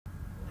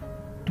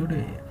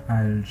Today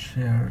I'll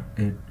share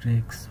a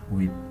tricks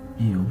with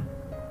you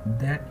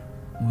that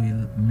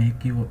will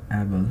make you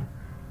able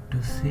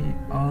to see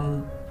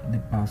all the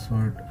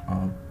password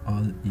of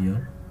all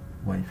your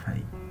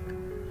Wi-Fi.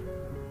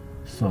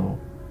 So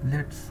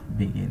let's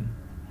begin.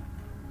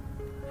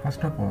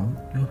 First of all,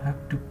 you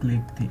have to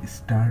click the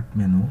start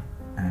menu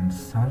and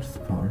search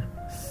for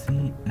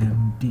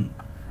CMD.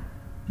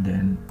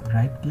 Then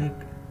right click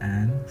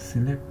and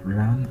select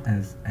run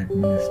as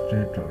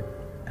administrator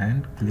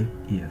and click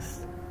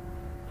yes.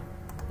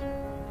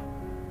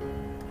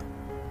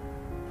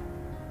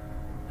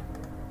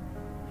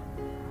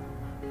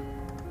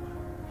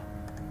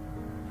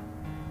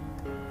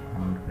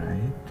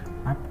 Alright,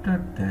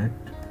 after that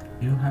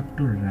you have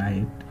to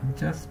write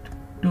just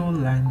 2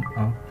 lines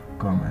of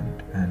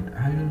comment, and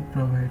I will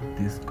provide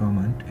this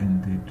comment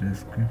in the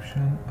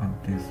description of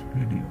this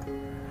video.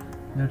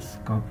 Let's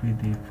copy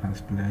the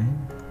first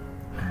line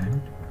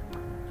and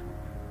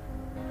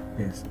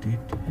paste it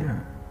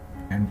here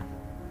and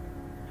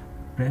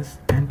press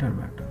enter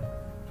button.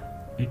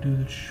 It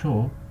will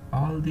show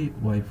all the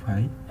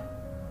Wi-Fi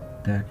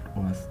that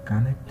was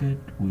connected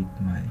with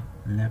my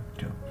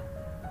laptop.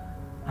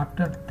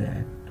 After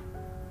that,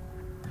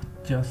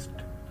 just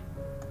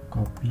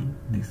copy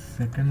the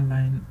second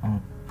line of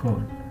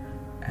code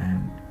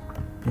and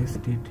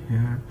paste it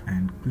here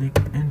and click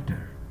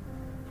enter.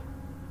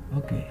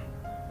 Okay,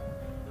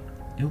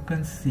 you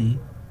can see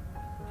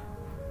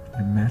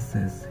the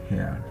message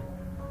here.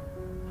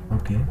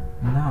 Okay,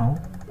 now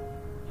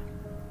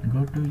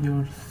go to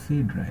your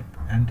C drive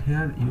and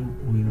here you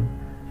will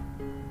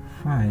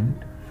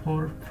find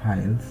 4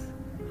 files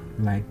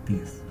like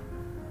this.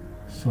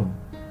 So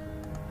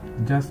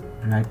just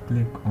right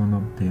click on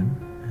of them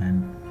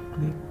and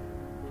click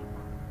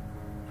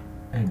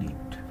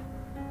edit.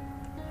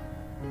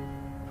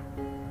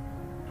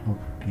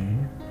 Okay,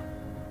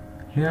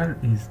 here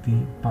is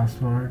the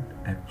password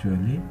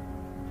actually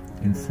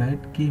inside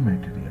key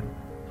material.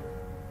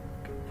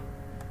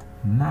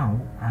 Now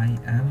I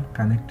am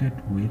connected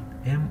with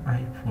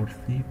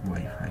MI4C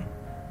Wi-Fi.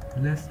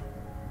 Let's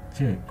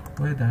check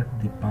whether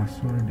the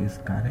password is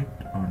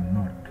correct or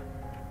not.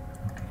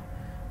 Okay,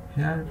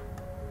 here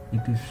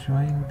it is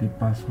showing the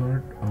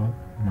password of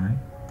my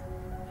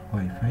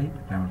Wi-Fi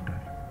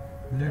router.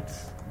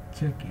 Let's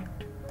check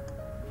it.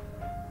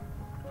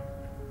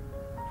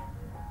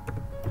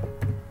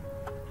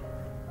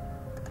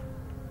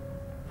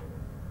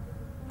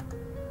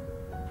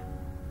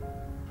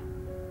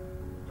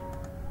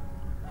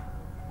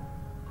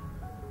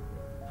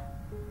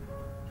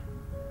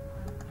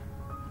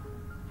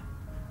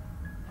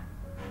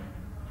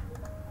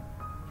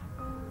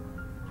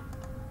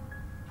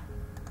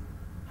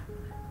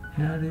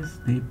 Here is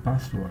the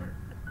password.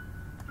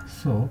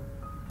 So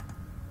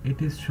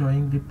it is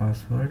showing the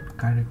password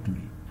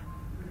correctly.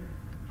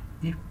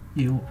 If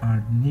you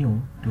are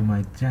new to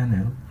my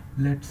channel,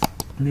 let's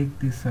click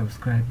the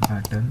subscribe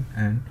button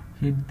and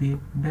hit the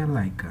bell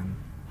icon.